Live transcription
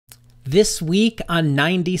This week on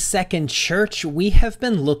 90 Church, we have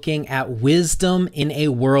been looking at wisdom in a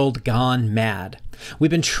world gone mad.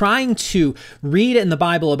 We've been trying to read in the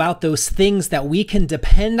Bible about those things that we can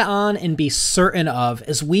depend on and be certain of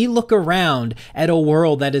as we look around at a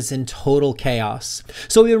world that is in total chaos.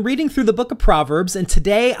 So we've been reading through the book of Proverbs, and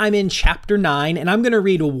today I'm in chapter 9, and I'm going to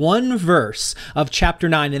read one verse of chapter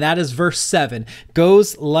 9, and that is verse 7. It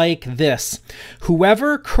goes like this: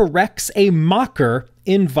 "Whoever corrects a mocker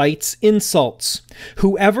invites insults.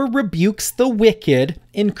 Whoever rebukes the wicked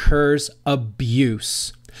incurs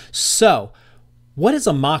abuse." So, what is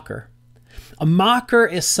a mocker? A mocker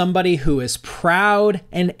is somebody who is proud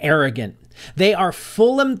and arrogant. They are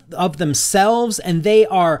full of themselves and they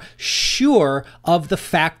are sure of the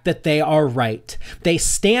fact that they are right. They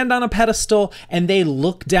stand on a pedestal and they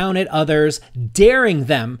look down at others, daring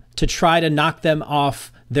them to try to knock them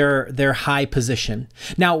off their high position.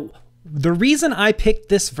 Now, the reason I picked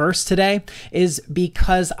this verse today is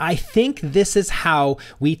because I think this is how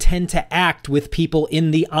we tend to act with people in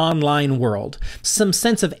the online world. Some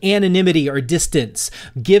sense of anonymity or distance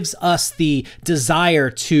gives us the desire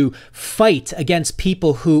to fight against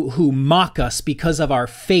people who mock us because of our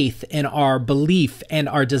faith and our belief and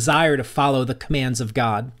our desire to follow the commands of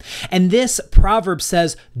God. And this proverb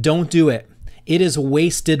says, don't do it. It is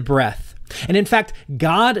wasted breath. And in fact,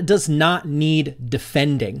 God does not need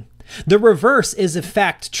defending. The reverse is in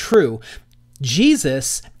fact true.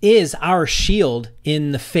 Jesus is our shield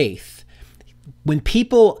in the faith. When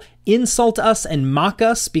people insult us and mock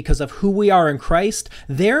us because of who we are in Christ,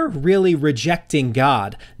 they're really rejecting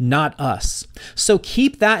God, not us. So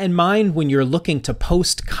keep that in mind when you're looking to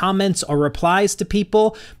post comments or replies to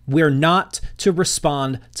people. We're not to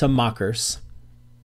respond to mockers.